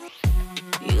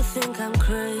think I'm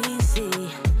crazy,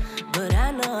 but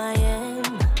I know I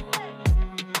am.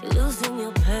 You're losing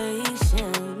your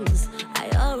patience, I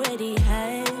already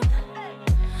have.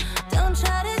 Don't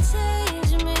try to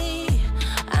change me,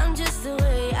 I'm just the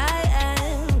way I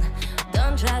am.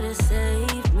 Don't try to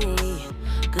save me,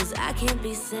 'cause I can't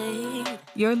be saved.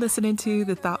 You're listening to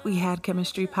the Thought We Had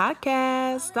Chemistry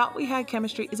podcast. Thought We Had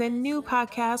Chemistry is a new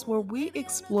podcast where we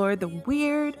explore the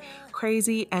weird,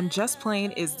 crazy, and just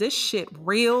plain is this shit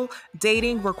real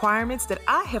dating requirements that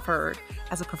I have heard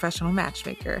as a professional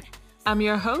matchmaker. I'm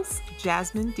your host,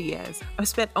 Jasmine Diaz. I've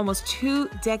spent almost 2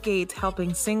 decades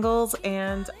helping singles,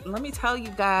 and let me tell you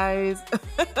guys,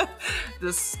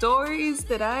 the stories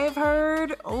that I have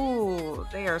heard,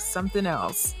 they are something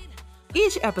else.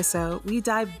 Each episode, we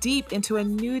dive deep into a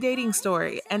new dating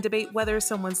story and debate whether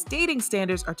someone's dating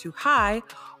standards are too high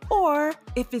or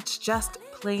if it's just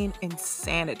plain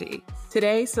insanity.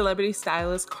 Today, celebrity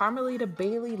stylist Carmelita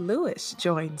Bailey Lewis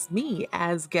joins me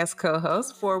as guest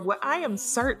co-host for what I am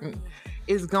certain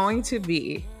is going to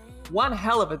be one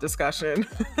hell of a discussion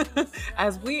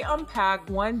as we unpack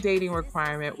one dating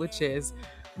requirement, which is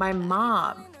my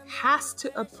mom has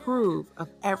to approve of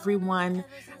everyone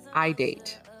I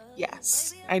date.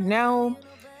 Yes, I know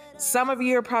some of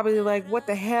you are probably like, what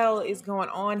the hell is going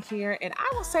on here? And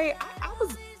I will say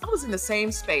I was in the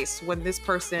same space when this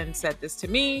person said this to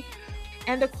me.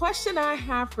 And the question I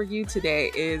have for you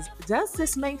today is, does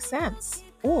this make sense?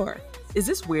 Or is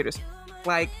this weird as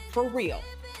like for real?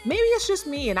 Maybe it's just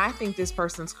me and I think this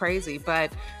person's crazy,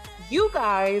 but you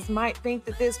guys might think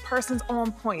that this person's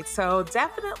on point. So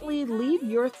definitely leave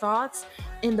your thoughts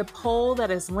in the poll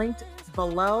that is linked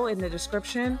below in the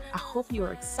description. I hope you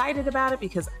are excited about it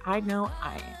because I know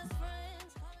I am.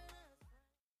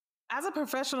 As a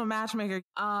professional matchmaker,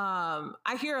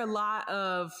 I hear a lot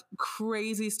of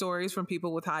crazy stories from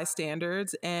people with high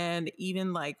standards and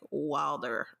even like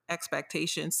wilder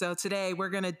expectations. So today we're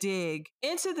going to dig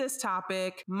into this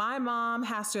topic. My mom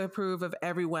has to approve of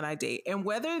everyone I date, and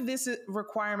whether this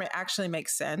requirement actually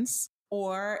makes sense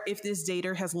or if this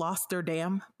dater has lost their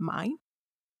damn mind.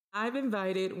 I've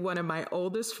invited one of my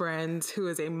oldest friends who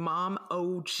is a mom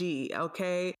OG,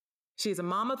 okay? She's a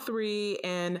mom of 3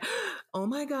 and, oh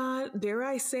my God, dare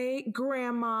I say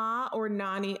grandma or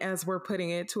nanny as we're putting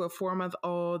it to a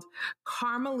 4-month-old,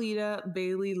 Carmelita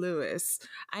Bailey Lewis.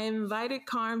 I invited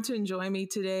Carm to join me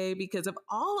today because of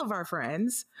all of our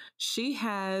friends, she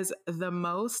has the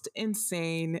most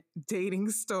insane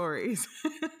dating stories.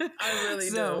 I really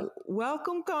do.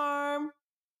 Welcome, Carm.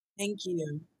 Thank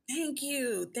you. Thank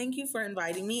you. Thank you for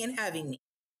inviting me and having me.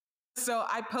 So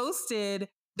I posted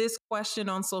this question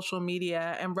on social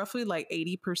media and roughly like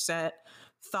 80%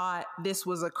 thought this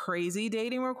was a crazy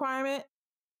dating requirement.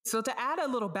 So to add a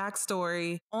little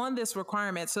backstory on this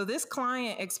requirement, so this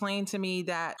client explained to me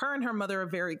that her and her mother are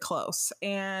very close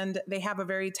and they have a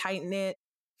very tight-knit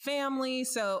family.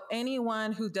 So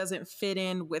anyone who doesn't fit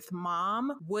in with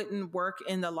mom wouldn't work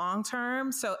in the long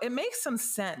term. So it makes some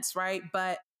sense, right?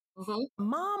 But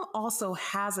mom also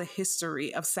has a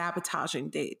history of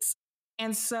sabotaging dates.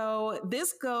 And so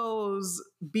this goes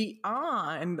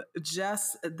beyond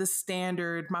just the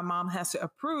standard my mom has to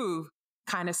approve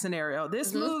kind of scenario.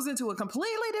 This moves into a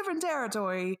completely different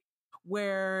territory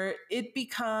where it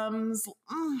becomes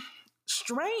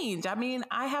strange. I mean,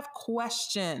 I have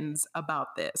questions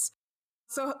about this.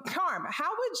 So, Carm,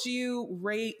 how would you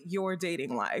rate your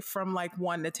dating life from like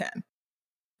 1 to 10?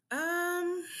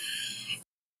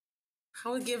 I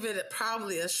would give it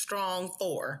probably a strong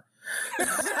 4.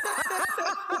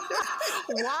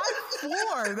 Why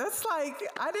 4? That's like,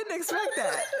 I didn't expect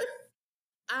that.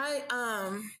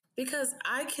 Because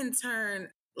I can turn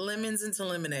lemons into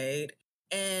lemonade,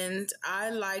 and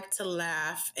I like to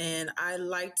laugh and I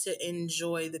like to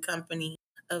enjoy the company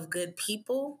of good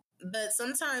people. But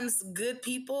sometimes good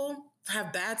people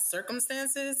have bad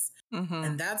circumstances,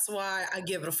 and that's why I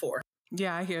give it a 4.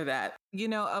 Yeah, I hear that. You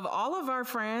know, of all of our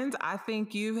friends, I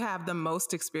think you have the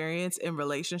most experience in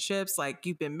relationships. Like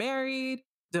you've been married,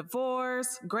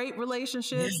 divorced, great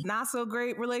relationships, not so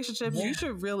great relationships. You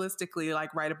should realistically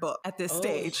like write a book at this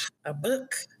stage. A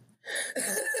book?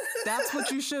 That's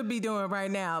what you should be doing right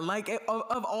now. Like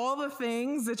of all the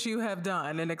things that you have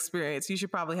done and experienced, you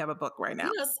should probably have a book right now.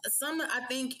 You know, I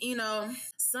think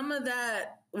some of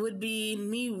that would be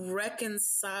me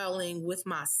reconciling with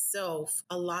myself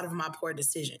a lot of my poor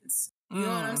decisions. You know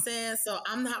what I'm saying? So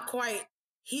I'm not quite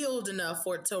healed enough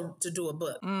for it to do a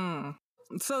book.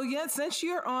 So since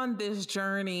you're on this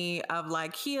journey of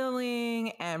like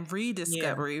healing and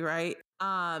rediscovery, right?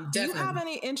 Do you have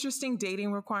any interesting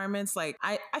dating requirements? Like,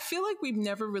 I feel like we've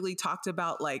never really talked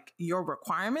about like your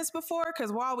requirements before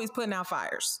because we're always putting out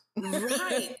fires.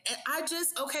 Right. And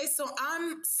so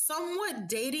I'm somewhat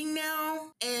dating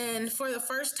now. And for the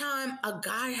first time, a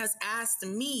guy has asked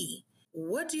me,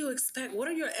 what do you expect? What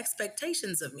are your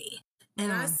expectations of me?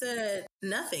 And I said,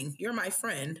 nothing. You're my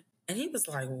friend. And he was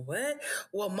like, what?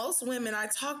 Well, most women I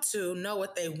talk to know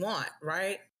what they want,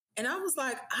 right? And I was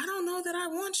like, I don't know that I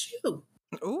want you.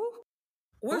 Ooh.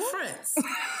 We're friends.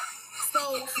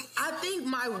 So I think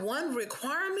my one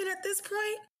requirement at this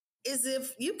point is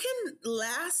if you can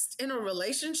last in a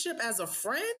relationship as a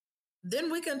friend,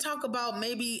 then we can talk about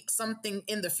maybe something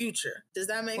in the future. Does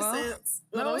that make sense?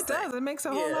 No, it does. It makes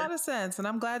a whole lot of sense. And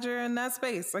I'm glad you're in that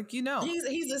space. Like, you know.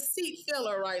 He's a seat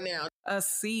filler right now. A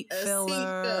seat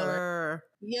filler.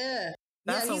 Yeah.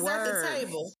 That's he's a word. At the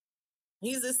table.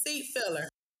 He's a seat filler.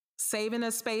 Saving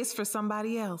a space for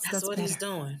somebody else. That's what he's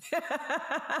doing.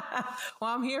 Well,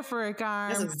 I'm here for it,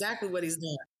 Carm. That's exactly what he's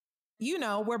doing. You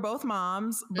know, we're both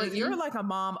moms, but you're like a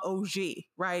mom OG,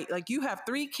 right? Like you have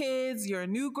 3 kids, you're a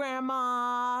new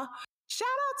grandma. Shout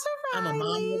out to Riley. I'm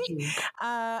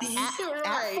a mom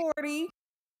at 40.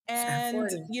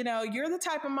 And, you know, you're the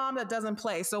type of mom that doesn't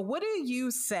play. So what do you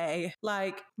say?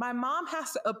 Like, my mom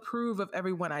has to approve of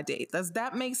everyone I date. Does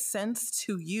that make sense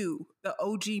to you, the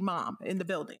OG mom in the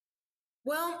building?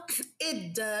 Well,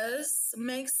 it does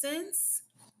make sense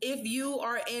if you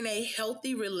are in a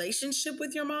healthy relationship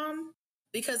with your mom,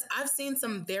 because I've seen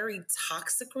some very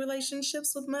toxic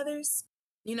relationships with mothers,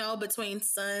 you know, between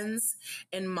sons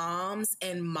and moms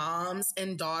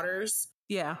and daughters.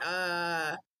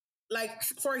 Yeah. Like,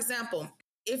 for example,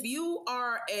 if you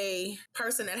are a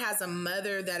person that has a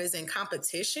mother that is in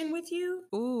competition with you,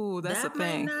 ooh, that's a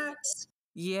thing.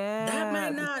 That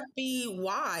might not be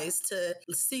wise to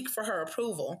seek for her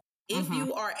approval. If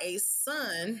you are a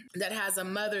son that has a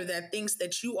mother that thinks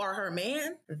that you are her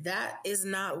man, that is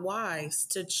not wise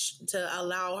to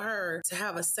allow her to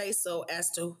have a say-so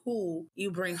as to who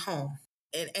you bring home.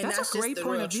 And that's a great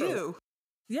point of view.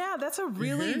 Yeah, that's a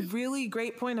really, really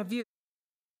great point of view.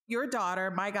 Your daughter,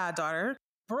 my goddaughter,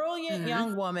 brilliant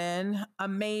young woman,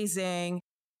 amazing.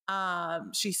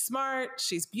 She's smart.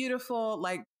 She's beautiful.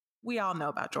 Like, we all know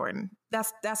about Jordan.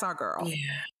 That's our girl.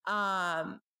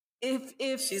 Yeah.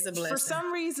 If she's a blessing. For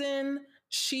some reason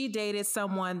she dated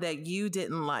someone that you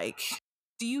didn't like,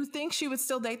 do you think she would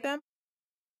still date them?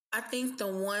 I think the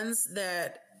ones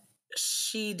that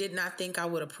she did not think I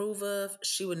would approve of,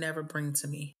 she would never bring to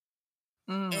me.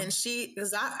 And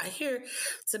because I hear,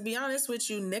 to be honest with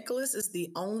you, Nicholas is the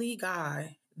only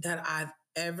guy that I've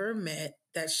ever met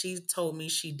that she told me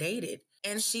she dated.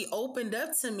 And she opened up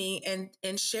to me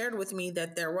and shared with me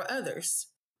that there were others,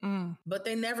 but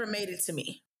they never made it to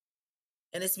me.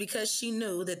 And it's because she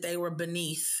knew that they were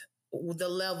beneath the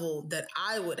level that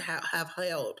I would have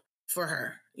held for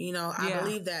her. You know, I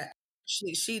believe that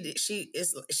she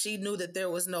knew that there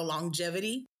was no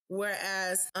longevity,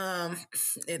 whereas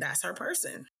that's her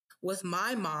person. With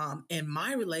my mom and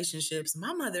my relationships,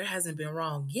 my mother hasn't been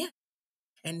wrong yet.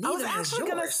 And neither I was actually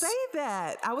going to say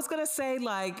that. I was going to say,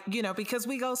 like, you know, because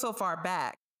we go so far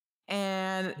back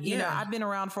and, you know, I've been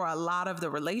around for a lot of the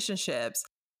relationships.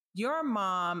 Your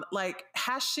mom, like,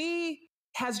 has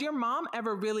your mom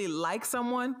ever really liked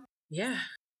someone? Yeah.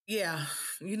 Yeah.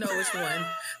 You know which one.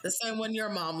 The same one your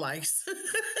mom likes.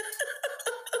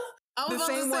 The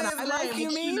same one I like,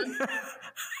 you mean?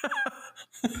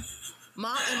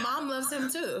 Mom loves him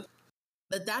too.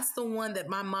 But that's the one that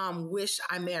my mom wished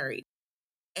I married.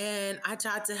 And I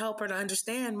tried to help her to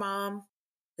understand, Mom,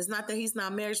 it's not that he's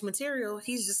not marriage material.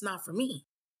 He's just not for me.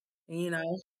 You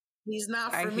know, he's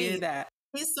not for me. I hear that.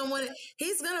 He's going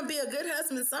to be a good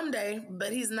husband someday,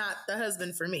 but he's not the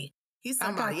husband for me. He's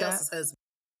somebody else's husband.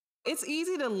 It's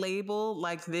easy to label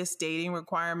like this dating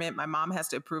requirement, my mom has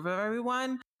to approve of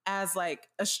everyone, as like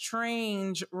a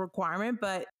strange requirement.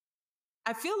 But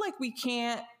I feel like we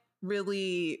can't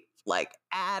really like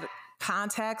add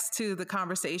context to the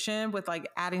conversation with like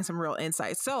adding some real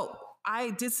insight. So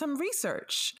I did some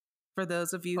research for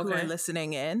those of you who are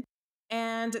listening in.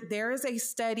 And there is a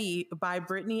study by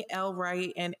Brittany L.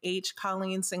 Wright and H.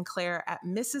 Colleen Sinclair at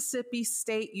Mississippi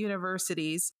State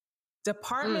University's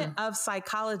Department of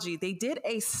Psychology. They did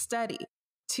a study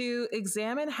to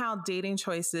examine how dating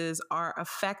choices are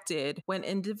affected when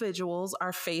individuals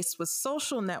are faced with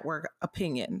social network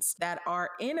opinions that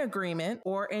are in agreement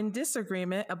or in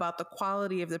disagreement about the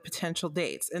quality of the potential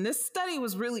dates. And this study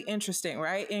was really interesting,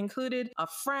 right? It included a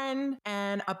friend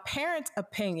and a parent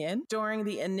opinion during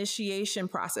the initiation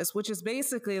process, which is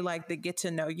basically like the get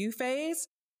to know you phase.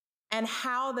 and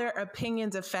how their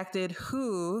opinions affected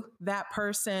who that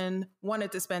person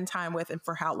wanted to spend time with and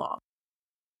for how long.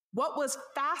 What was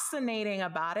fascinating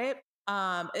about it,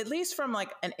 at least from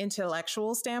like an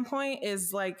intellectual standpoint,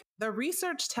 is like the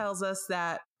research tells us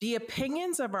that the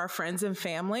opinions of our friends and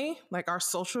family, like our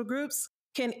social groups,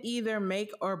 can either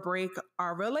make or break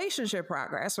our relationship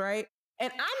progress, right?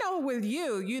 And I know with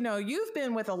you, you've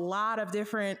been with a lot of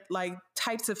different like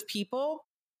types of people.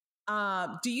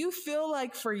 Do you feel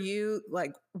like for you,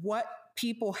 like what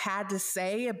people had to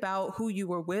say about who you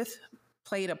were with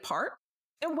played a part?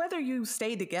 And whether you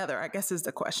stayed together, I guess is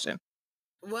the question.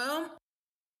 Well,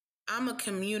 I'm a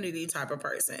community type of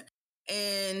person.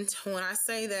 And when I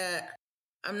say that,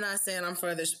 I'm not saying I'm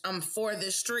for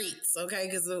the streets, okay?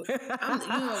 Because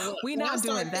we're not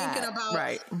doing that. Thinking about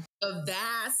right. The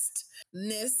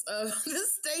vastness of the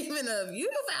statement of you've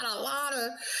had a lot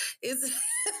of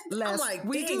I'm like,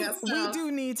 we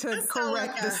do need to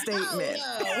correct the statement.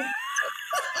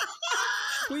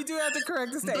 We do have to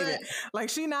correct the statement. But, like,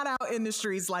 she not out in the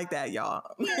streets like that,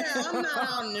 y'all. Yeah, I'm not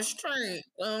out in the street.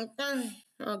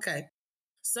 Okay.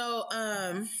 So,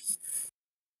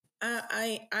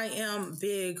 I am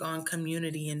big on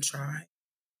community and tribe.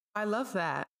 I love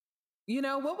that.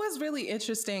 What was really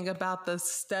interesting about the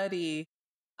study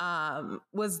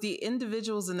was the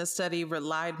individuals in the study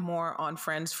relied more on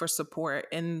friends for support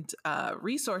and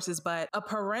resources, but a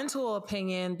parental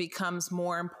opinion becomes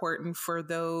more important for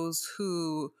those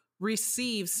who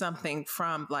receive something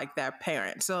from like their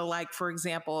parent. So like, for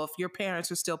example, if your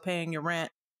parents are still paying your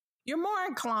rent, you're more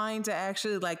inclined to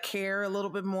actually like care a little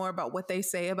bit more about what they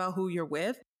say about who you're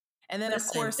with. And then, of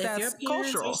course, that's your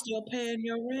parents cultural. Are still paying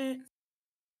your rent,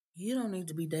 you don't need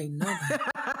to be dating nobody.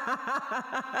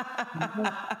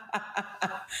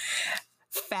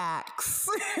 Facts.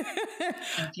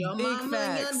 Your mama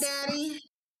and your daddy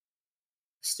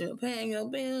still paying your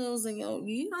bills, and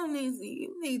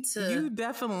you need to. You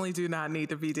definitely do not need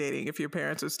to be dating if your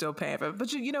parents are still paying for it. But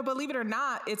believe it or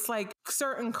not, it's like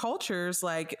certain cultures,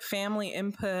 like family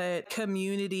input,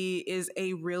 community is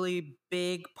a really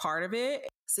big part of it.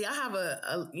 See, I have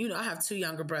I have two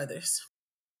younger brothers.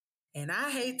 And I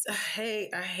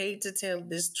hate to tell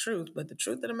this truth, but the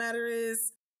truth of the matter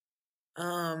is,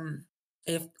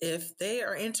 if they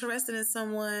are interested in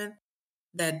someone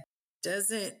that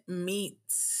doesn't meet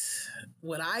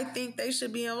what I think they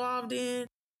should be involved in,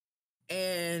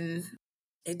 and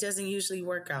it doesn't usually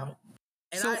work out.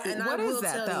 And what is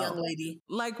that though? The young lady,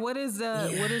 like, what is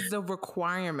the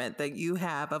requirement that you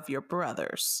have of your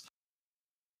brothers?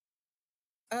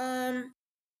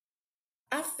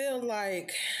 I feel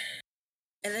like,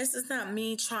 and this is not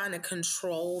me trying to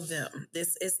control them.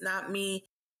 This is not me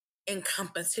in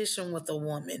competition with a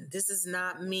woman. This is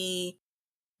not me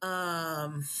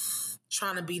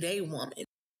trying to be their woman.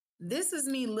 This is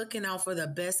me looking out for the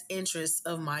best interests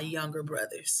of my younger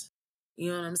brothers.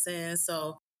 You know what I'm saying?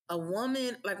 So a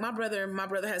woman, like my brother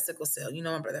has sickle cell.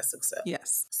 My brother has sickle cell.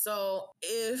 Yes. So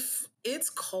if it's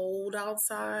cold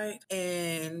outside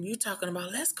and you're talking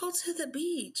about, let's go to the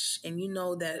beach, and you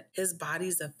know that his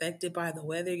body's affected by the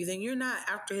weather, then you're not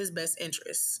after his best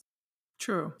interests.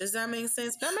 True. Does that make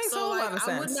sense? That makes a whole lot of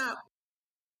sense.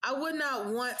 I would not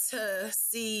want to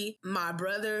see my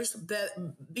brothers,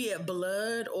 be it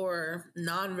blood or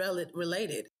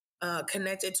non-related,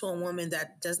 connected to a woman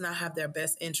that does not have their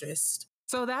best interest.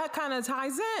 So that kind of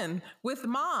ties in with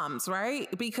moms, right?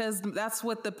 Because that's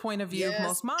what the point of view of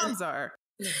most moms are.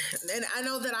 And I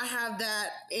know that I have that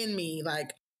in me,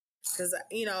 like, because,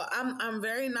 I'm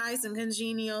very nice and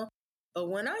congenial. But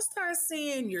when I start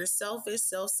seeing you're selfish,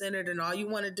 self-centered, and all you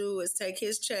want to do is take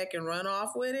his check and run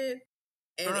off with it,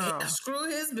 and screw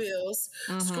his bills,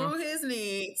 screw his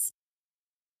needs,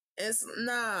 it's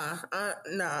nah.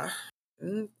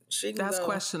 That's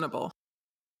questionable.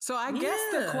 So I guess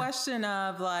the question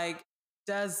of like,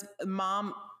 does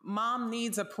mom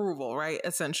needs approval, right?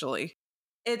 Essentially,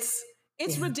 it's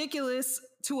ridiculous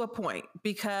to a point,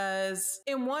 because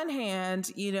in one hand,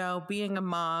 being a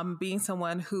mom, being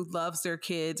someone who loves their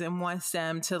kids and wants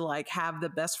them to like have the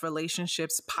best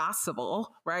relationships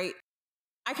possible, right?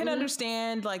 I can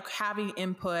understand like having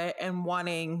input and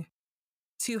wanting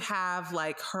to have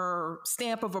like her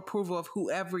stamp of approval of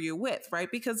whoever you're with, right?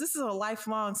 Because this is a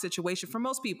lifelong situation for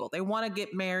most people. They want to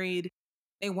get married.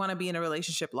 They want to be in a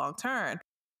relationship long term.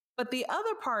 But the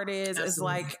other part is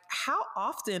like, how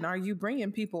often are you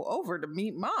bringing people over to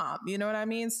meet mom? You know what I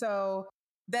mean? So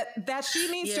that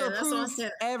she needs to approve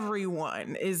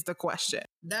everyone is the question.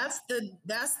 That's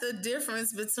the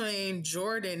difference between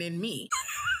Jordan and me.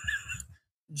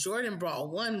 Jordan brought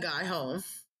one guy home.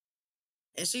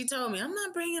 And she told me, I'm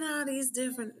not bringing all these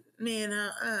different men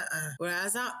out.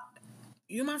 Whereas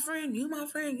you my friend, you my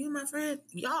friend, you my friend.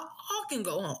 Y'all all can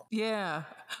go home. Yeah.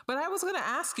 But I was going to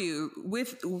ask you,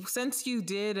 since you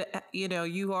did,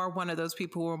 you are one of those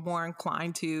people who are more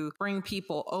inclined to bring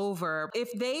people over.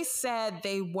 If they said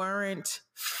they weren't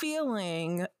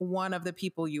feeling one of the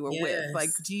people you were with, like,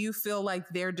 do you feel like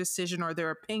their decision or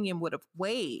their opinion would have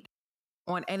weighed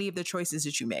on any of the choices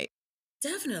that you made?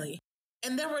 Definitely.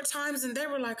 And there were times and they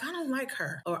were like, I don't like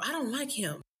her or I don't like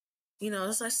him.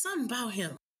 It's like something about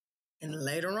him. And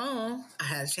later on, I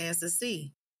had a chance to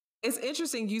see. It's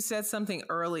interesting. You said something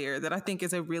earlier that I think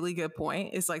is a really good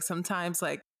point. It's like sometimes,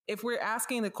 like, if we're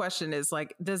asking the question is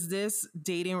like, does this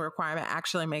dating requirement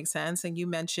actually make sense? And you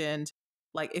mentioned,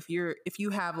 like, if you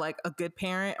have like a good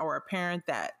parent or a parent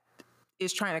that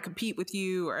is trying to compete with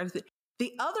you, or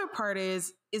the other part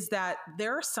is that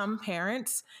there are some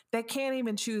parents that can't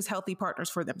even choose healthy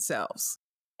partners for themselves.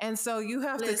 And so you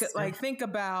have to like think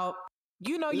about,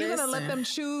 you're going to let them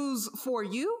choose for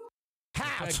you?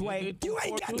 How, Sway? You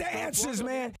ain't got the answers,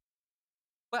 man.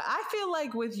 But I feel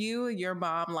like with you and your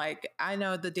mom, like, I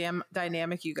know the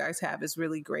dynamic you guys have is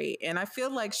really great. And I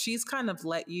feel like she's kind of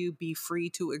let you be free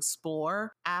to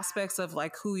explore aspects of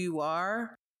like who you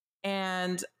are.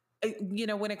 And,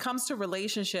 when it comes to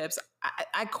relationships,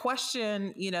 I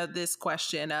question, this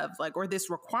question of like, or this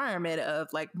requirement of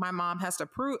like, my mom has to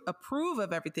approve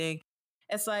of everything.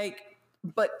 It's like,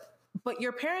 but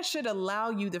your parents should allow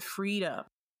you the freedom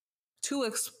to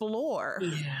explore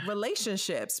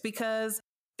relationships, because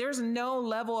there's no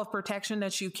level of protection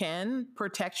that you can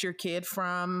protect your kid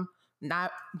from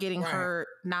not getting hurt,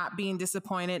 not being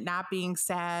disappointed, not being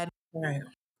sad. Right.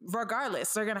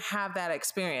 Regardless, they're going to have that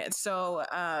experience. So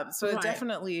it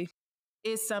definitely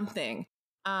is something.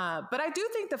 But I do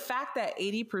think the fact that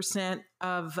 80%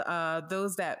 of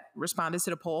those that responded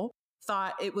to the poll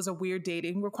thought it was a weird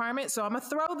dating requirement. So I'm going to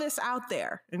throw this out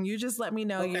there and you just let me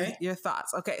know your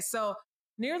thoughts. Okay. So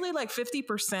nearly like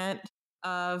 50%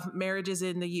 of marriages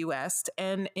in the US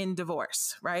end in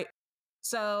divorce, right?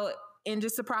 So in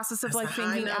just the process of like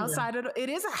thinking outside of it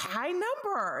is a high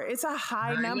number. It's a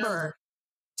high number.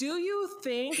 Do you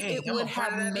think it would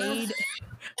have made...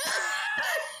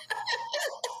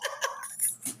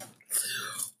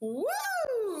 Woo!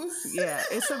 Yeah,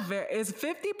 it's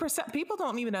 50%. People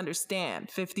don't even understand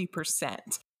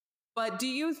 50%. But do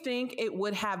you think it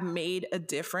would have made a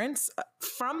difference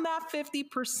from that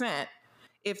 50%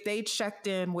 if they checked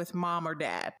in with mom or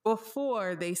dad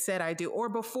before they said I do, or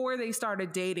before they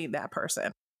started dating that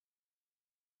person?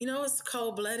 It's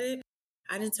cold-blooded.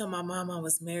 I didn't tell my mom I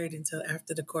was married until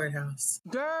after the courthouse.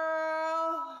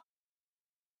 Girl.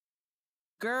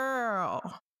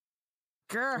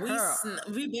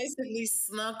 We basically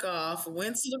snuck off,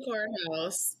 went to the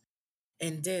courthouse,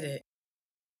 and did it.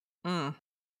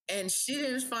 And she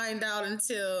didn't find out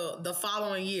until the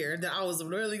following year that I was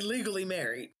really legally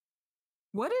married.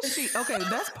 What is she? Okay,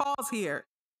 let's pause here.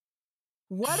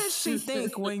 What did she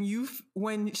think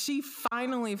when she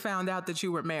finally found out that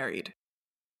you were married?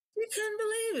 She couldn't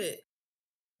believe it.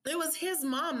 It was his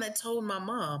mom that told my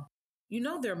mom,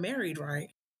 they're married, right?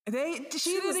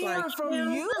 She didn't hear it from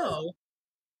you? No.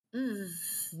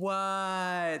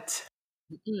 What?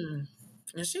 And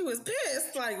she was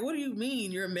pissed. Like, what do you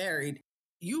mean you're married?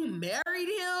 You married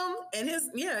him? And his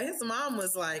mom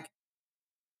was like,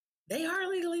 they are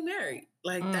legally married.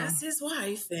 Like, that's his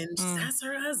wife and that's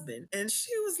her husband. And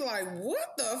she was like,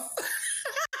 what the fuck?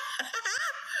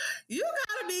 You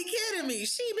gotta be kidding me.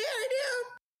 She married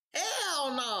him?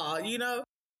 Hell no,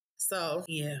 So,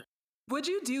 yeah. Would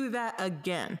you do that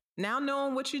again? Now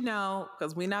knowing what you know,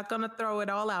 because we're not going to throw it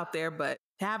all out there, but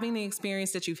having the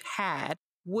experience that you've had,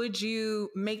 would you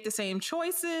make the same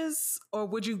choices, or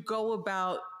would you go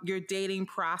about your dating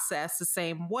process the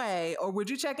same way, or would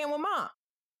you check in with mom?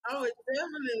 I would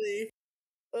definitely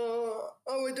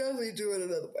do it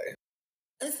another way.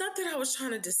 It's not that I was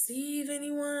trying to deceive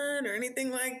anyone or anything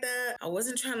like that. I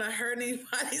wasn't trying to hurt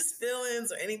anybody's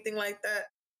feelings or anything like that.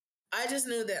 I just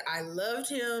knew that I loved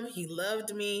him, he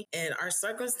loved me, and our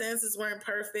circumstances weren't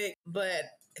perfect, but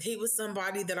he was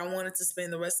somebody that I wanted to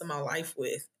spend the rest of my life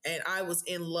with. And I was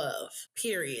in love,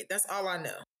 period. That's all I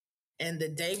know. And the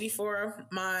day before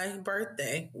my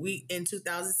birthday, in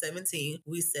 2017,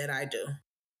 we said I do.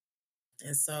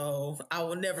 And so I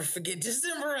will never forget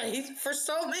December 8th for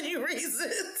so many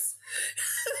reasons.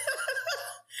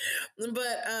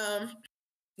 But I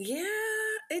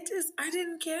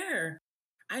didn't care.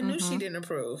 I knew she didn't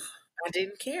approve. I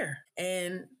didn't care.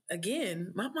 And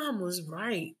again, my mom was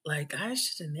right. Like, I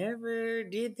should have never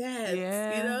did that.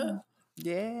 Yeah.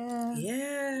 Yeah.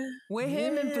 Yeah. With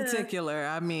him in particular,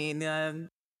 I mean,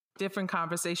 different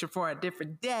conversation for a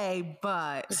different day,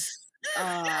 but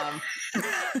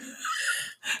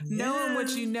Knowing what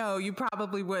you know, you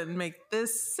probably wouldn't make the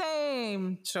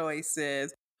same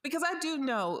choices. Because I do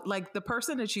know, like, the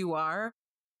person that you are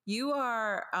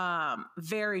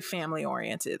very family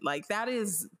oriented. Like that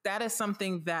is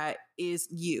something that is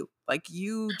you. Like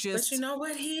you just. But you know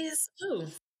what? He is too.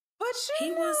 But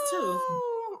he was too.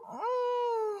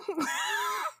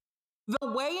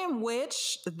 The way in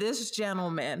which this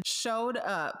gentleman showed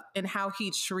up and how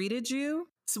he treated you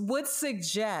would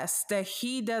suggest that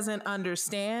he doesn't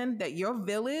understand that your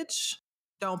village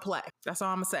don't play. That's all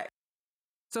I'm gonna say.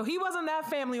 So he wasn't that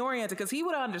family oriented because he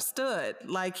would have understood.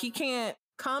 Like he can't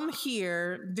come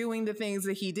here doing the things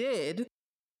that he did,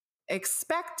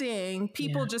 expecting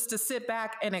people just to sit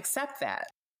back and accept that.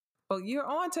 But you're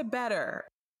on to better.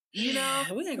 You know,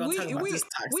 we ain't gonna talk about this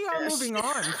toxic we are moving shit.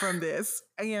 on from this,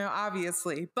 you know,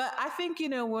 obviously. But I think, you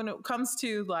know, when it comes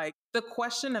to like the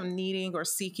question of needing or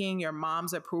seeking your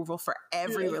mom's approval for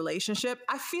every relationship,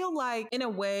 I feel like in a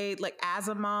way, like as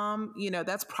a mom, you know,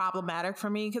 that's problematic for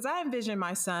me because I envision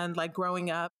my son like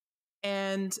growing up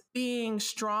and being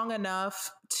strong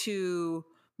enough to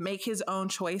make his own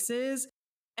choices.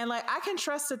 And like, I can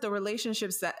trust that the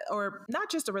relationships that, or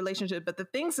not just a relationship, but the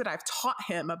things that I've taught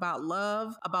him about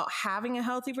love, about having a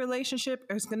healthy relationship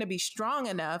is going to be strong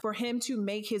enough for him to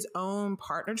make his own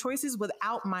partner choices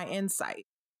without my insight.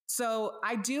 So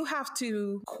I do have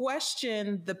to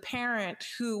question the parent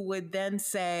who would then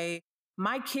say,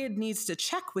 my kid needs to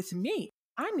check with me.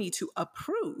 I need to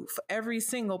approve every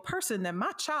single person that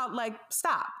my child, like,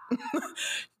 stop.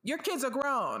 Your kids are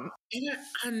grown.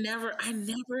 And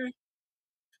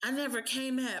I never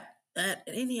came at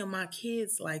any of my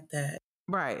kids like that.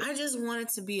 Right. I just wanted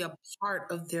to be a part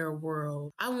of their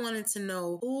world. I wanted to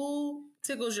know who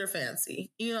tickles your fancy.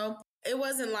 You know, it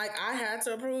wasn't like I had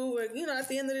to approve it. You know, at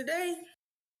the end of the day,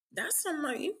 that's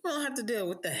something you don't have to deal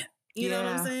with that. You know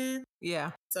what I'm saying?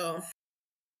 Yeah. So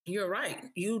you're right.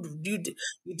 You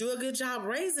do a good job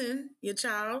raising your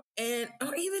child, or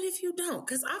even if you don't,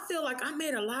 because I feel like I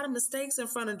made a lot of mistakes in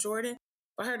front of Jordan.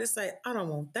 For her to say, I don't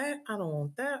want that. I don't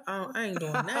want that. I ain't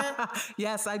doing that.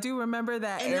 Yes, I do remember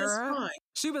that and era.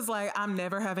 She was like, I'm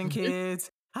never having kids.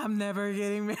 I'm never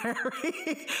getting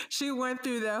married. She went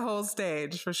through that whole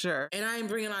stage for sure. And I ain't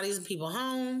bringing all these people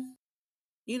home,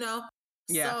 you know?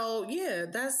 Yeah. So, yeah,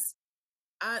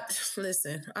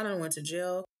 listen, I done went to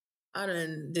jail. I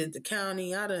done did the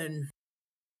county. I done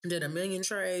did a million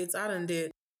trades. I done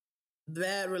did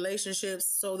bad relationships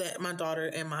so that my daughter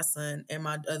and my son and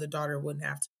my other daughter wouldn't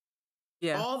have to.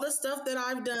 Yeah. All the stuff that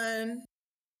I've done,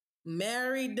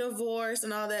 married, divorced,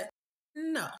 and all that.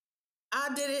 No, I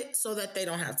did it so that they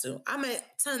don't have to. I made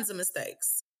tons of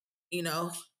mistakes. You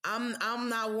know, I'm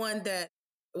not one that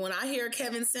when I hear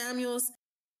Kevin Samuels,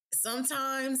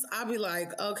 sometimes I'll be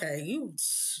like, okay, you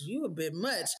a bit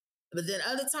much. But then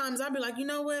other times I'll be like, you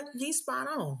know what? He's spot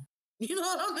on. You know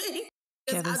what I mean?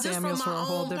 Kevin Samuels for a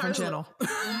whole different channel.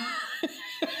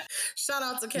 Shout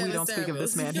out to Kevin Samuels. We don't speak of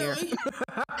this man here.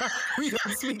 We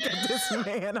don't speak of this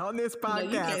man on this podcast. No,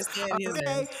 you can't stand his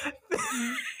ass.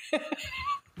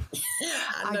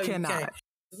 I cannot.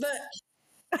 But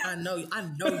I know you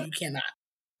cannot.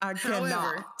 I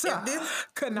cannot.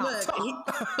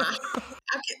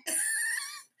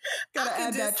 Gotta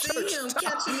add that church.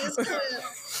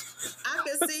 I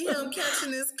can see him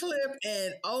catching this clip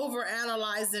and over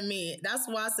analyzing me. That's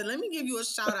why I said, let me give you a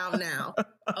shout out now.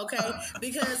 Okay.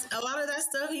 Because a lot of that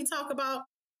stuff he talk about,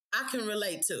 I can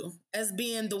relate to as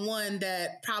being the one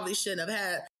that probably shouldn't have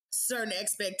had certain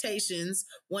expectations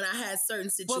when I had certain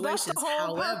situations. Well, that's the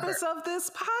whole purpose of this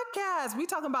podcast. We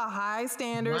talking about high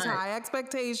standards, high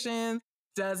expectations.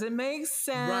 Does it make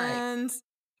sense? Right.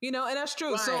 You know, and that's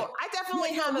true. Right. So I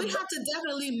definitely we have to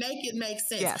definitely make it make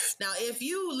sense. Yes. Now, if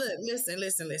you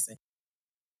listen.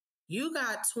 You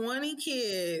got 20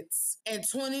 kids and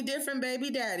 20 different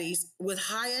baby daddies with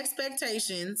high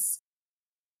expectations.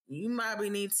 You might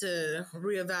need to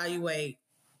reevaluate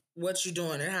what you're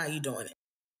doing and how you're doing it.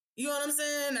 You know what I'm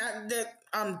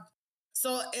saying?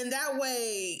 So in that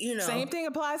way, you know. Same thing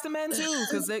applies to men too,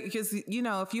 because you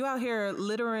know, if you out here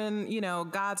littering, you know,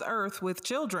 God's earth with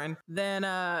children, then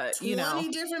 20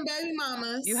 different baby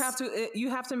mamas. You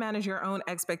have to manage your own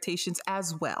expectations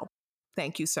as well.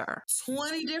 Thank you, sir.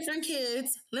 20 different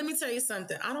kids. Let me tell you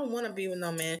something. I don't want to be with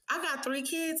no man. I got 3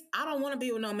 kids. I don't want to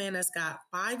be with no man that's got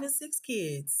 5 and 6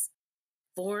 kids.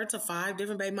 4 to 5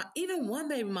 different baby mamas. Even one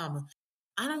baby mama.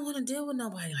 I don't want to deal with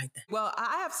nobody like that. Well,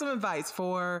 I have some advice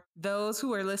for those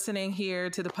who are listening here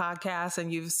to the podcast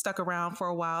and you've stuck around for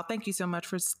a while. Thank you so much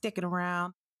for sticking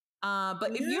around.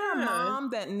 But if you're a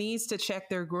mom that needs to check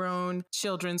their grown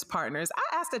children's partners,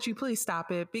 I ask that you please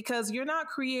stop it, because you're not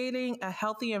creating a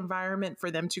healthy environment for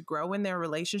them to grow in their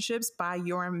relationships by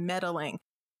your meddling.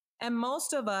 And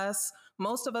most of us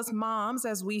moms,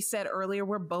 as we said earlier,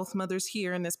 we're both mothers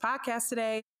here in this podcast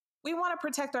today. We want to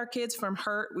protect our kids from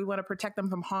hurt. We want to protect them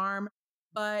from harm.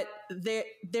 But there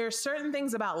are certain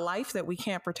things about life that we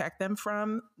can't protect them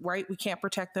from, right? We can't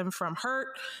protect them from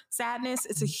hurt, sadness.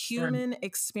 It's a human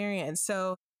experience.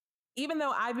 So even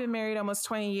though I've been married almost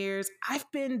 20 years, I've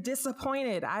been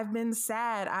disappointed. I've been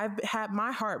sad. I've had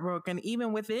my heart broken,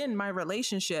 even within my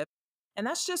relationship. And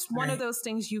that's just one of those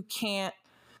things you can't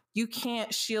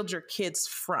shield your kids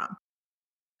from.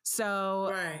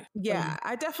 So,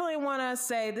 I definitely want to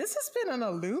say this has been an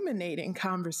illuminating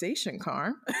conversation,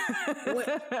 Carm.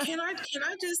 Can I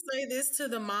just say this to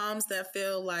the moms that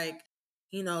feel like,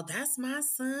 that's my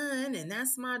son and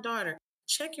that's my daughter.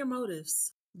 Check your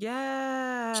motives.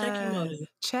 Yeah.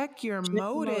 Check your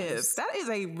motives. That is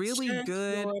a really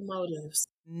good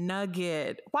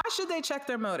nugget. Why should they check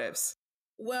their motives?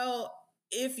 Well,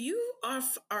 if you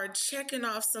are checking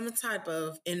off some type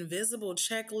of invisible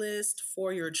checklist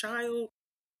for your child,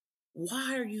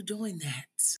 why are you doing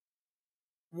that?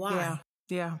 Why?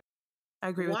 Yeah. I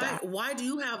agree with that. Why do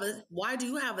you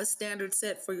have a standard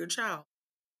set for your child?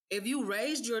 If you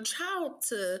raised your child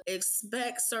to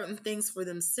expect certain things for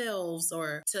themselves,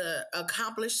 or to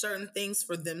accomplish certain things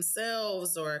for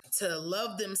themselves, or to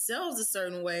love themselves a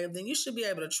certain way, then you should be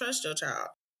able to trust your child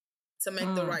to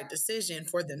make the right decision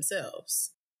for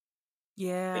themselves.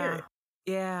 Yeah. Period.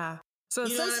 Yeah. So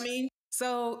you know what I mean?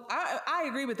 So I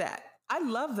agree with that. I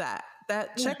love that.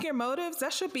 Check your motives.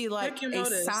 That should be like a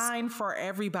sign for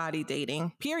everybody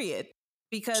dating, period.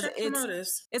 Because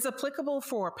it's applicable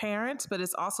for parents, but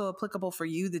it's also applicable for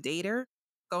you, the dater,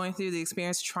 going through the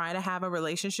experience, trying to have a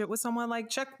relationship with someone. Like,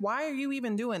 check, why are you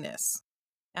even doing this?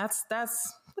 That's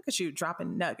look at you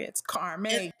dropping nuggets,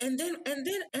 Carme. And then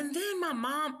my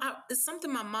mom, it's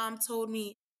something my mom told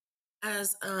me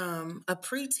as a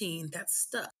preteen that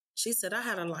stuck. She said, I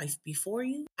had a life before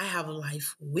you, I have a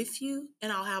life with you,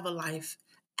 and I'll have a life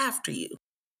after you.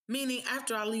 Meaning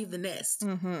after I leave the nest.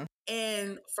 Mm-hmm.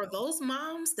 And for those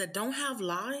moms that don't have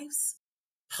lives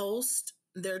post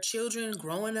their children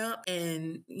growing up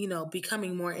and,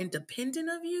 becoming more independent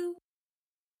of you,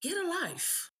 get a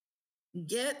life.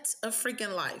 Get a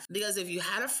freaking life. Because if you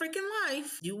had a freaking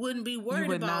life, you wouldn't be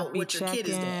worried about what your kid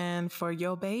is doing. For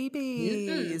your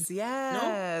babies. Mm-mm.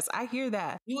 Yes, nope. I hear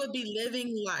that. You would be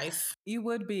living life. You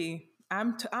would be.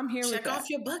 I'm here with that. Check off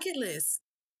your bucket list.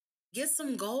 Get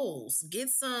some goals. Get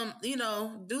some,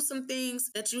 do some things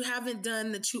that you haven't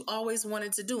done that you always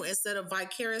wanted to do, instead of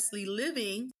vicariously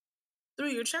living through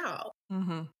your child.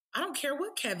 Mm-hmm. I don't care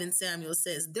what Kevin Samuel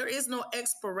says. There is no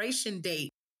expiration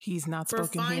date. He's not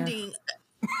spoken here.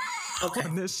 Okay.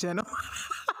 On this channel.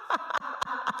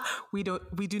 we do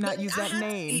not use that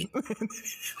name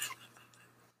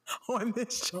on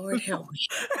this channel. Lord help me.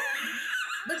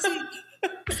 But see,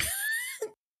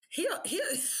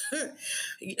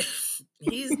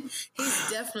 he's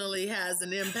definitely has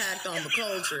an impact on the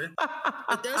culture.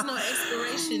 But there's no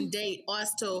expiration date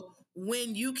as to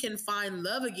when you can find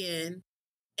love again,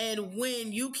 and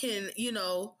when you can,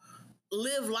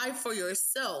 live life for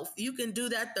yourself. You can do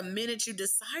that the minute you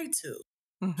decide to.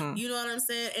 Mm-hmm. You know what I'm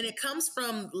saying? And it comes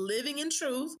from living in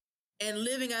truth and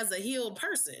living as a healed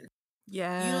person.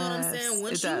 Yeah. You know what I'm saying?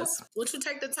 Once you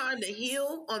take the time to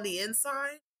heal on the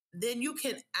inside, then you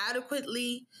can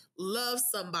adequately love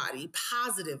somebody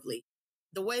positively,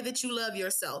 the way that you love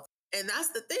yourself. And that's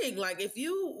the thing. Like, if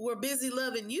you were busy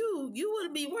loving you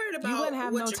wouldn't be worried about. You wouldn't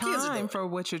have what no your kids are time doing. for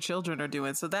what your children are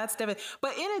doing. So that's definitely.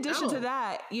 But in addition to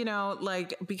that,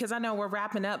 because I know we're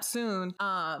wrapping up soon,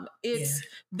 it's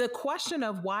the question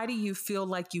of, why do you feel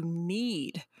like you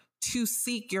need to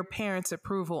seek your parents'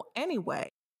 approval anyway,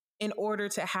 in order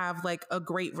to have like a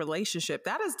great relationship?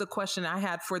 That is the question I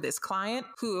had for this client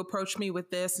who approached me with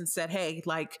this and said, hey,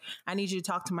 like, I need you to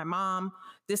talk to my mom.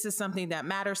 This is something that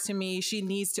matters to me. She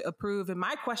needs to approve. And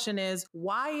my question is,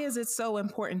 why is it so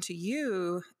important to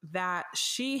you that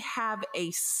she have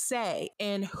a say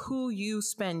in who you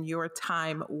spend your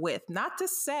time with? Not to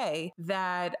say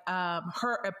that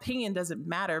her opinion doesn't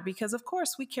matter, because of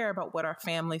course we care about what our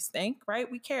families think, right?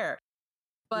 We care.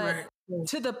 But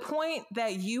to the point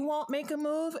that you won't make a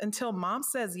move until mom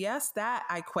says yes, that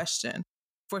I question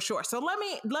for sure. So let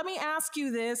me ask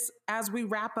you this as we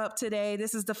wrap up today.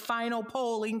 This is the final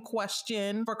polling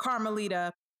question for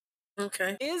Carmelita.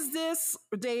 Okay. Is this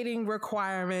dating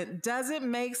requirement, does it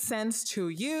make sense to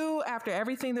you after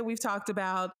everything that we've talked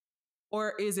about,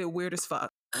 or is it weird as fuck?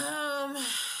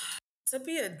 to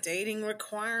be a dating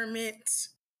requirement,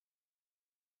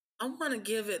 I want to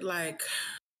give it like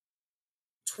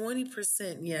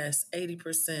 20% yes,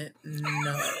 80%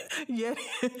 no. Yeah,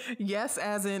 yes,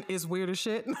 as in is weird as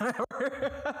shit.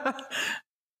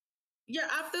 Yeah,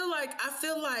 I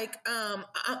feel like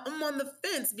I'm on the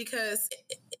fence because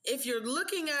if you're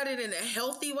looking at it in a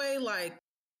healthy way, like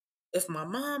if my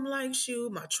mom likes you,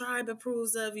 my tribe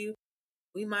approves of you,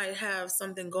 we might have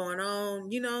something going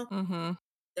on, you know? Mm-hmm.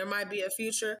 There might be a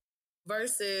future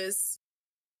versus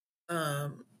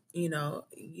you know,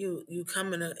 you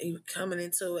coming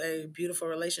into a beautiful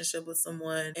relationship with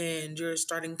someone and you're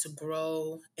starting to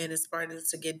grow and it's starting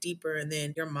to get deeper, and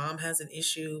then your mom has an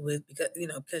issue with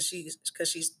because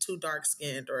she's too dark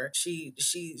skinned, or she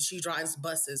drives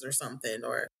buses or something,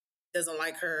 or doesn't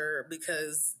like her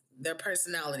because their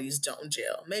personalities don't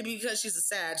gel. Maybe because she's a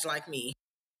Sag like me.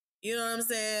 You know what I'm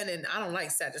saying? And I don't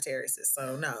like Sagittarius,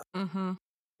 so no. Mm-hmm.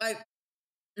 Like,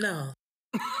 no.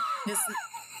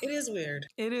 It is weird.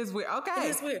 It is weird. Okay. It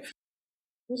is weird.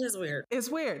 It is weird. It's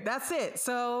weird. That's it.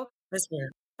 So it's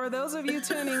weird. For those of you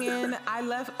tuning in,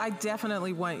 I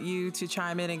definitely want you to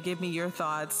chime in and give me your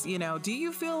thoughts. You know, do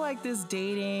you feel like this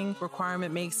dating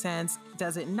requirement makes sense?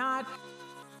 Does it not?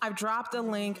 I've dropped a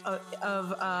link of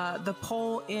the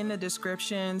poll in the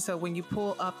description. So when you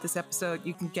pull up this episode,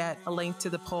 you can get a link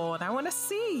to the poll. And I want to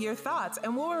see your thoughts.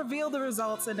 And we'll reveal the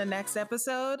results in the next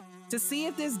episode to see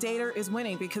if this dater is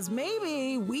winning. Because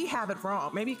maybe we have it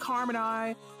wrong. Maybe Carm and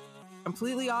I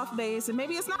completely off base. And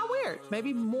maybe it's not weird.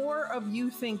 Maybe more of you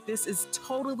think this is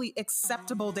totally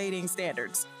acceptable dating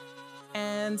standards.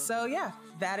 And so, yeah,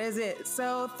 that is it.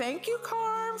 So thank you,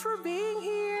 Carm, for being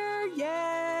here.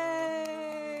 Yay!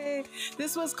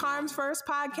 This was Carm's first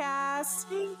podcast.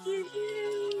 Thank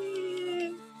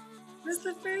you. That's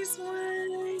the first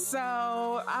one.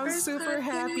 So I'm first super podcast.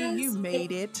 Happy you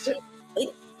made it.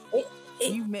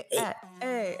 You made it.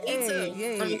 Hey.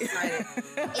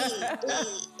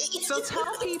 So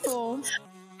tell people,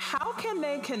 how can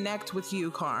they connect with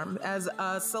you, Carm, as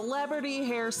a celebrity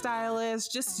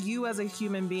hairstylist, just you as a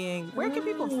human being? Where can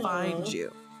people find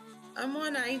you? I'm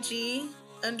on IG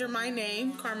under my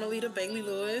name, Carmelita Bailey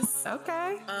Lewis.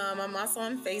 Okay. I'm also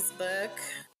on Facebook.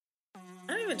 I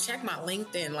don't even check my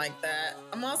LinkedIn like that.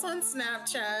 I'm also on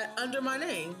Snapchat under my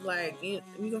name. Like, you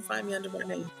can find me under my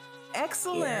name.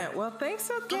 Excellent. Yeah. Well,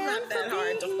 thanks again. I'm not that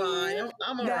hard to find.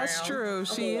 I'm around. That's true.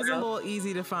 She is a little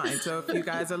easy to find. So if you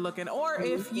guys are looking, or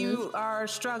if you are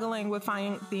struggling with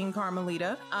finding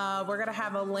Carmelita, we're going to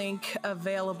have a link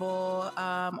available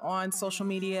on social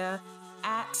media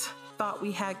at Thought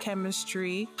We Had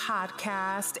Chemistry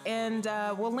podcast, and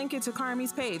we'll link it to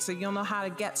Carmi's page so you'll know how to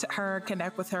get to her,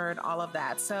 connect with her, and all of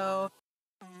that. So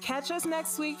catch us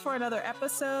next week for another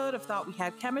episode of Thought We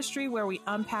Had Chemistry, where we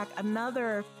unpack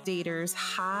another dater's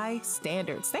high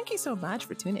standards. Thank you so much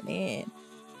for tuning in.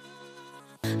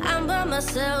 I'm by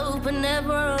myself but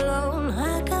never alone.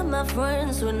 I got my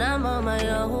friends when I'm on my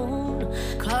own.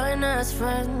 Calling us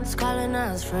friends, calling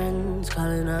us friends,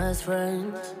 calling us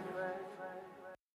friends.